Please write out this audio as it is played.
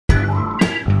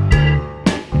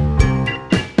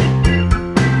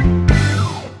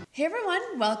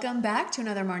everyone, welcome back to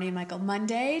another Marnie and Michael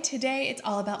Monday. Today it's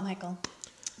all about Michael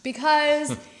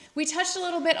because we touched a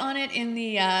little bit on it in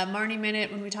the Marnie Minute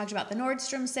when we talked about the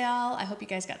Nordstrom sale. I hope you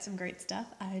guys got some great stuff.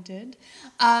 I did.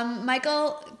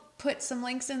 Michael put some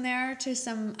links in there to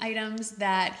some items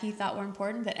that he thought were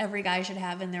important that every guy should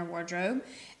have in their wardrobe.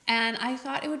 And I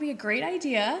thought it would be a great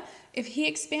idea if he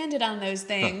expanded on those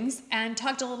things and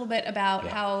talked a little bit about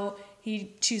how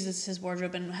he chooses his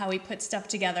wardrobe and how he puts stuff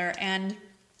together. And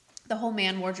the whole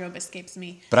man wardrobe escapes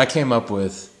me. But I came up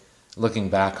with, looking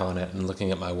back on it and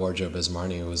looking at my wardrobe, as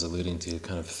Marnie was alluding to,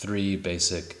 kind of three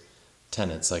basic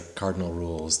tenets, like cardinal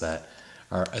rules that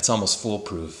are, it's almost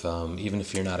foolproof. Even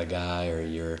if you're not a guy or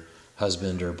your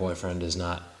husband or boyfriend is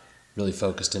not really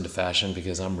focused into fashion,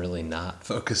 because I'm really not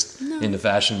focused into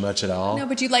fashion much at all. No,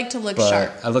 but you like to look but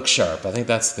sharp. I look sharp. I think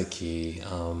that's the key.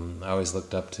 I always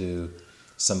looked up to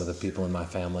some of the people in my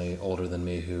family older than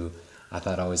me who I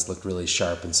thought always looked really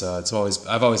sharp, and so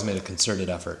I've always made a concerted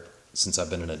effort since I've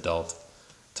been an adult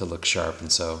to look sharp. And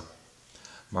so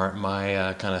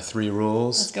my kind of three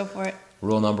rules. Let's go for it.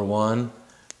 Rule number one,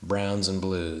 browns and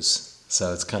blues.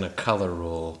 So it's kind of color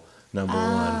rule number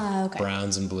one, okay.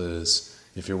 Browns and blues.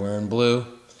 If you're wearing blue,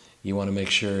 you want to make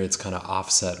sure it's kind of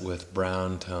offset with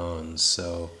brown tones.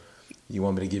 So you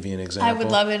want me to give you an example? I would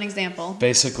love an example.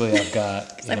 Basically, I've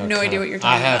got... I have no idea what you're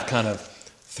talking about. I have kind of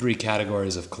three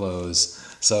categories of clothes.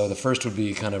 So the first would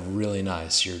be kind of really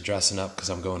nice. You're dressing up because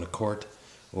I'm going to court,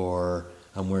 or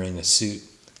I'm wearing a suit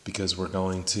because we're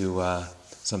going to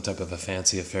some type of a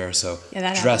fancy affair. So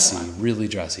dressy, really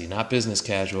dressy. Not business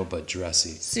casual, but dressy.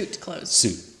 Suit clothes.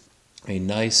 Suit. A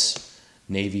nice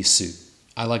navy suit.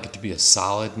 I like it to be a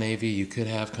solid navy. You could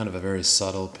have kind of a very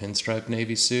subtle pinstripe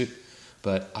navy suit,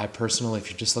 but I personally, if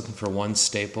you're just looking for one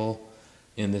staple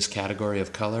in this category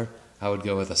of color, I would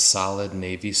go with a solid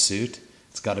navy suit.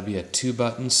 It's got to be a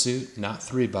 2-button suit, not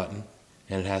 3-button,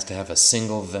 and it has to have a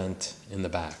single vent in the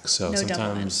back. So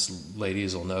sometimes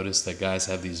ladies will notice that guys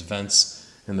have these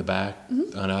vents in the back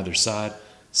on either side.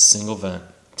 Single vent,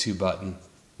 2-button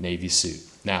navy suit.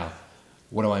 Now,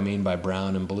 what do I mean by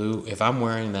brown and blue? If I'm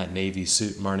wearing that navy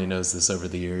suit, Marnie knows this over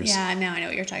the years. Yeah, now I know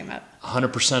what you're talking about.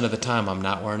 100% of the time, I'm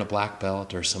not wearing a black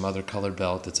belt or some other colored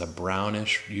belt. It's a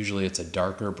brownish, usually it's a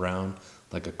darker brown,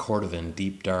 like a cordovan,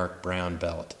 deep dark brown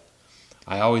belt.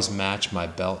 I always match my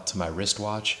belt to my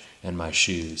wristwatch and my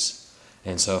shoes.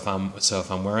 And so if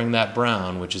I'm wearing that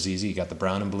brown, which is easy, you got the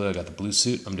brown and blue, I got the blue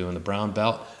suit, I'm doing the brown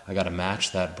belt, I got to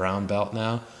match that brown belt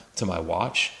now to my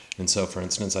watch. And so, for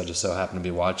instance, I just so happen to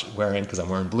be wearing, because I'm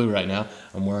wearing blue right now,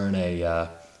 I'm wearing a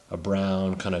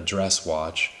brown kind of dress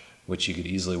watch, which you could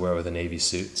easily wear with a navy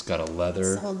suit. It's got a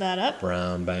leather hold that up.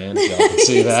 Brown band. Y'all can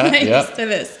see that. Nice Yep. to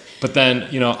this. But then,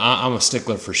 you know, I'm a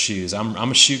stickler for shoes. I'm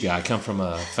a shoe guy. I come from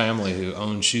a family who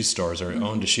owned shoe stores or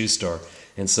owned a shoe store.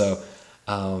 And so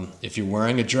if you're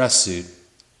wearing a dress suit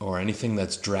or anything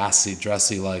that's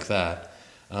dressy like that,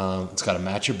 it's got to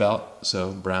match your belt,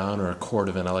 so brown or a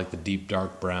cordovan. I like the deep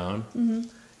dark brown.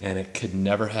 And it could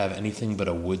never have anything but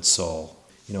a wood sole.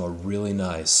 You know, a really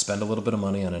nice, spend a little bit of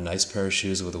money on a nice pair of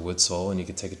shoes with a wood sole, and you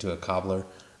could take it to a cobbler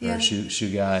or a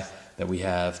shoe guy that we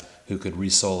have who could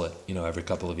resole it, you know, every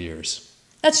couple of years.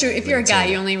 That's true. If you're a guy,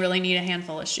 you only really need a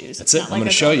handful of shoes. That's it. I'm going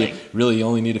to show you. Really, you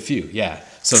only need a few. Yeah.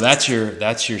 So that's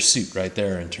your suit right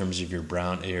there in terms of your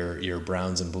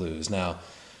browns and blues. Now,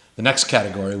 the next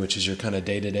category, which is your kind of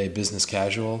day-to-day business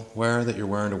casual wear that you're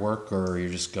wearing to work, or you're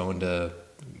just going to,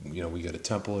 you know, we go to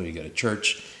temple or you go to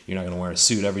church. You're not going to wear a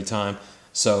suit every time.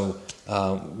 So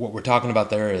what we're talking about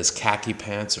there is khaki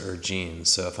pants or jeans.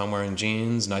 So if I'm wearing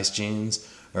jeans, nice jeans,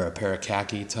 or a pair of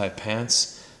khaki type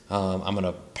pants, I'm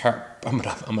gonna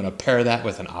pair that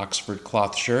with an Oxford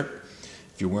cloth shirt.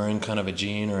 If you're wearing kind of a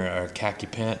jean or a khaki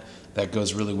pant, that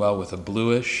goes really well with a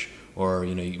bluish, or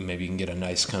you know, maybe you can get a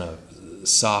nice kind of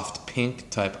soft pink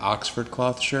type Oxford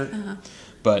cloth shirt.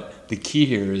 But the key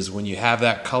here is when you have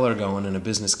that color going in a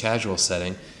business casual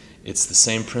setting, it's the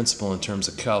same principle in terms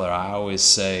of color. I always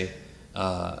say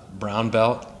brown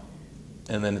belt,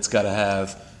 and then it's got to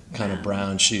have kind of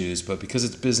brown shoes. But because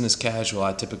it's business casual,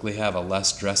 I typically have a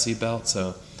less dressy belt.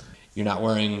 So you're not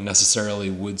wearing necessarily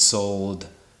wood-soled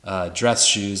dress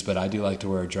shoes, but I do like to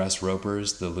wear dress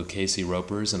ropers, the Lucchese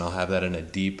ropers, and I'll have that in a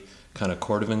deep kind of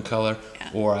cordovan color.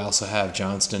 Or I also have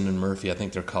Johnston and Murphy. I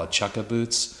think they're called chukka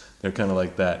boots. They're kind of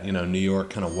like that, you know, New York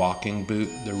kind of walking boot.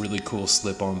 They're really cool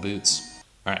slip-on boots.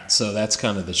 All right, so that's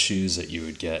kind of the shoes that you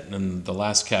would get. And then the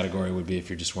last category would be if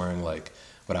you're just wearing, like,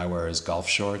 what I wear is golf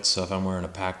shorts. So if I'm wearing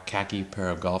a khaki pair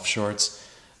of golf shorts,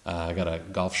 I got a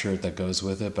golf shirt that goes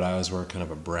with it, but I always wear kind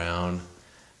of a brown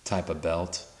type of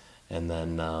belt. And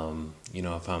then,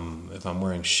 if I'm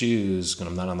wearing shoes and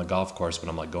I'm not on the golf course, but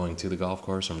I'm like going to the golf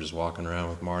course, I'm just walking around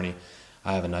with Marnie,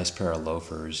 I have a nice pair of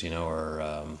loafers, or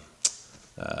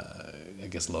I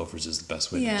guess loafers is the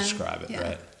best way to describe it,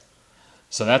 right?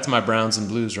 So that's my browns and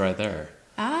blues right there.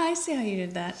 Ah, I see how you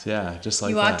did that. Yeah, just like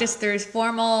you walked us through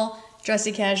formal,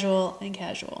 dressy casual, and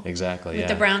casual. Exactly, with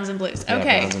the browns and blues.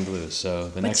 Okay. Browns and blues. So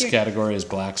the next category is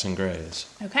blacks and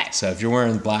grays. Okay. So if you're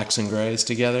wearing blacks and grays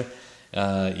together,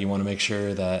 you want to make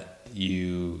sure that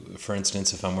for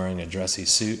instance, if I'm wearing a dressy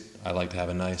suit, I like to have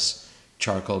a nice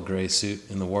charcoal gray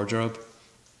suit in the wardrobe.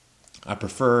 I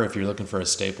prefer, if you're looking for a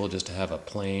staple, just to have a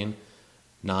plain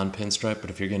non-pinstripe, but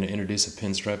if you're going to introduce a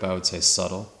pinstripe, I would say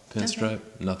subtle pinstripe,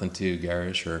 nothing too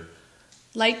garish or...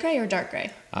 Light gray or dark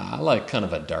gray? I like kind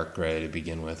of a dark gray to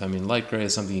begin with. I mean, light gray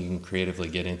is something you can creatively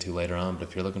get into later on, but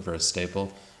if you're looking for a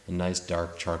staple, a nice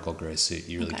dark charcoal gray suit,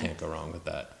 you really can't go wrong with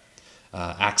that.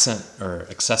 Accent or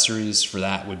accessories for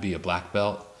that would be a black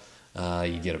belt.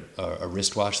 You get a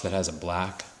wristwatch that has a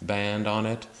black band on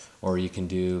it, or you can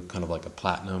do kind of like a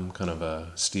platinum, kind of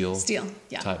a steel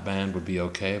type band would be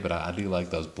okay, but I do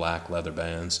like those black leather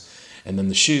bands. And then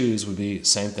the shoes would be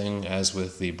same thing as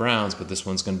with the browns, but this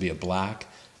one's going to be a black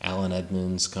Allen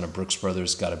Edmonds, kind of Brooks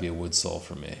Brothers, got to be a wood sole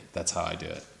for me. That's how I do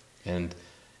it. And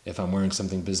if I'm wearing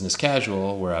something business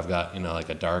casual where I've got, like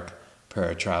a dark pair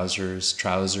of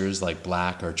trousers like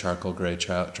black or charcoal gray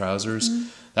trousers,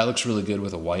 that looks really good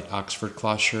with a white Oxford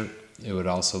cloth shirt. It would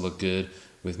also look good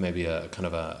with maybe a kind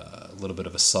of a little bit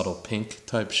of a subtle pink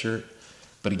type shirt.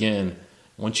 But again,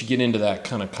 once you get into that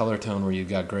kind of color tone where you've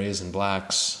got grays and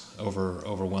blacks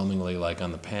overwhelmingly, like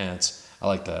on the pants, I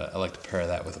like to pair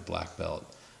that with a black belt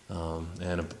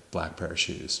and a black pair of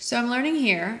shoes. So I'm learning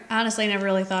here. Honestly, I never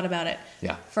really thought about it.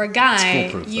 Yeah. For a guy,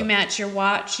 you match your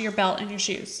watch, your belt, and your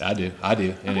shoes. I do,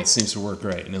 and it seems to work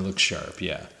great, and it looks sharp.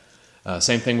 Yeah.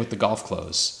 Same thing with the golf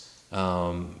clothes.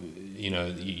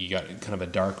 You got kind of a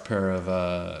dark pair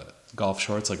of golf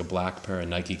shorts, like a black pair of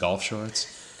Nike golf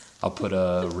shorts. I'll put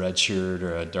a red shirt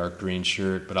or a dark green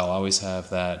shirt, but I'll always have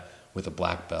that with a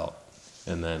black belt,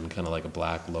 and then kind of like a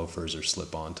black loafers or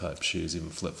slip-on type shoes, even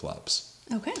flip-flops.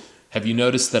 Okay. Have you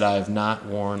noticed that I have not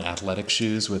worn athletic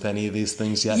shoes with any of these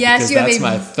things yet? Yes, because that's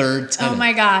my third tenet. Oh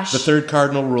my gosh. The third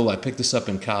cardinal rule. I picked this up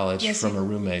in college from a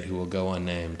roommate who will go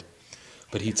unnamed.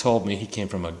 But he told me he came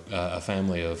from a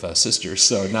family of sisters,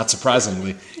 so not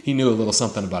surprisingly, he knew a little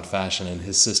something about fashion, and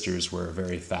his sisters were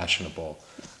very fashionable,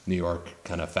 New York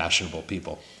kind of fashionable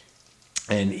people.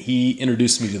 And he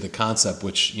introduced me to the concept,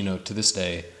 which, to this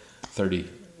day, 30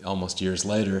 almost years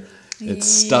later, it's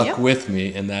stuck with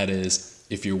me, and that is,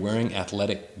 if you're wearing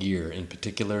athletic gear, in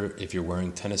particular, if you're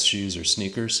wearing tennis shoes or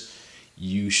sneakers,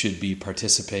 you should be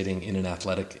participating in an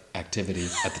athletic activity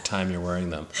at the time you're wearing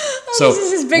them. So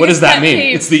what does that mean?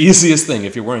 It's the easiest thing.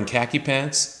 If you're wearing khaki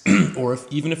pants, or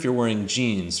even if you're wearing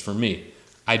jeans, for me,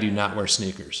 I do not wear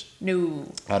sneakers.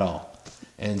 No. At all.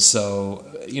 And so,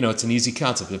 it's an easy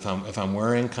concept. If I'm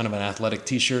wearing kind of an athletic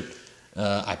t-shirt,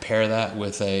 I pair that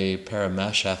with a pair of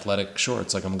mesh athletic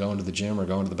shorts, like I'm going to the gym or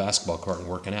going to the basketball court and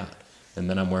working out. And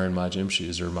then I'm wearing my gym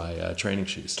shoes or my training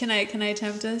shoes. Can I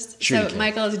attempt this? Sure. So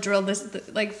Michael has drilled this,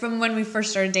 like from when we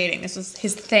first started dating. This was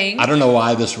his thing. I don't know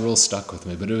why this rule stuck with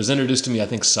me, but it was introduced to me, I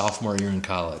think, sophomore year in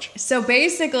college. So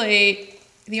basically,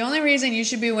 the only reason you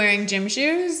should be wearing gym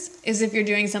shoes is if you're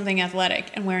doing something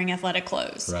athletic and wearing athletic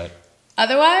clothes. Right.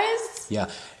 Otherwise? Yeah.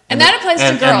 And that applies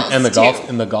to girls,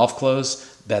 and the golf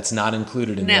clothes, that's not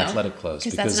included in the athletic clothes.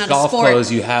 Because golf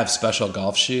clothes, you have special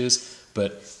golf shoes,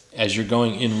 but as you're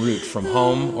going en route from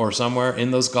home or somewhere in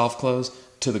those golf clothes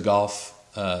to the golf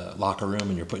locker room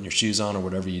and you're putting your shoes on or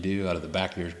whatever you do out of the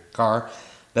back of your car,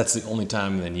 that's the only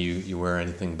time then you wear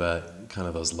anything but kind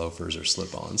of those loafers or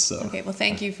slip-ons. So okay, well,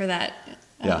 thank you for that.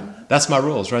 That's my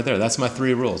rules right there. That's my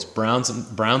 3 rules: browns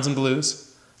and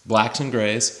blues, blacks and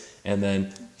grays, and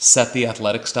then set the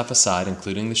athletic stuff aside,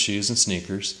 including the shoes and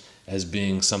sneakers, as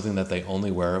being something that they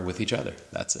only wear with each other.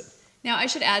 That's it. Now, I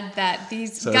should add that these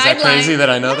guidelines... So is that crazy that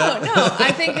I know that? No,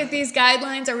 I think that these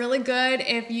guidelines are really good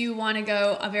if you want to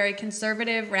go a very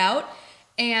conservative route,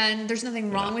 and there's nothing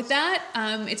wrong with that.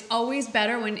 It's always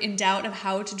better when in doubt of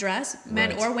how to dress,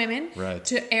 men or women,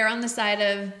 to err on the side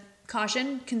of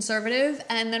caution, conservative,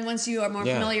 and then once you are more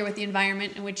familiar with the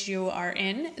environment in which you are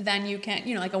in, then you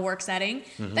can, like a work setting,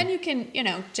 then you can,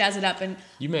 jazz it up. And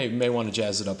you may want to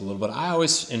jazz it up a little bit. I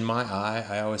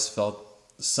always felt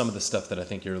some of the stuff that I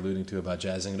think you're alluding to about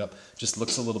jazzing it up just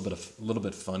looks a little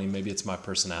bit funny. Maybe it's my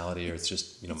personality, or it's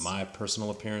just my personal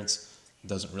appearance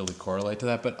doesn't really correlate to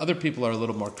that. But other people are a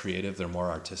little more creative; they're more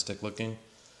artistic looking,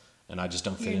 and I just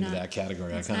don't fit into that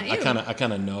category. I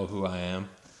kind of know who I am.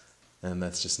 And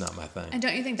that's just not my thing. And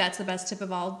don't you think that's the best tip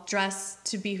of all? Dress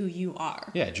to be who you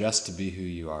are. Yeah, dress to be who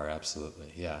you are.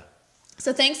 Absolutely. Yeah.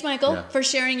 So thanks, Michael, for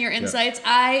sharing your insights.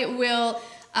 I will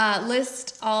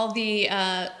list all the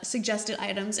suggested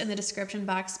items in the description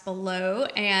box below,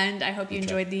 and I hope you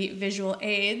enjoyed the visual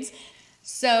aids.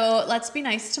 So let's be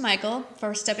nice to Michael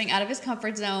for stepping out of his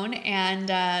comfort zone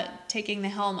and taking the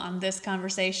helm on this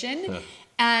conversation.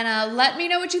 And let me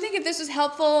know what you think. If this was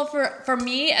helpful for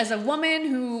me as a woman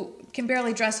who can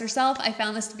barely dress herself, I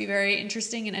found this to be very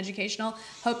interesting and educational.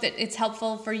 Hope that it's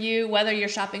helpful for you, whether you're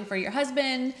shopping for your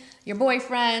husband, your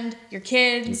boyfriend, your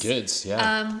kids. Your kids,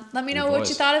 yeah. Let me know what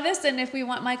you thought of this, and if we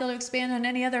want Michael to expand on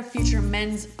any other future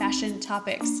men's fashion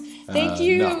topics. Thank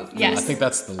you. No, yes. I think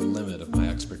that's the limit of my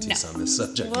expertise on this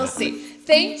subject. We'll see.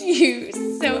 Thank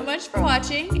you so much for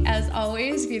watching. As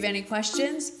always, if you have any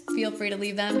questions, feel free to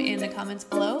leave them in the comments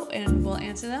below, and we'll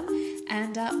answer them.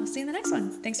 And we'll see you in the next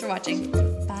one. Thanks for watching.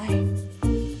 Bye.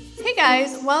 Hey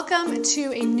guys, welcome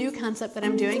to a new concept that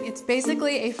I'm doing. It's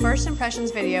basically a first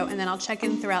impressions video, and then I'll check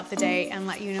in throughout the day and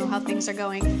let you know how things are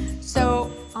going.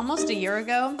 So almost a year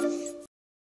ago,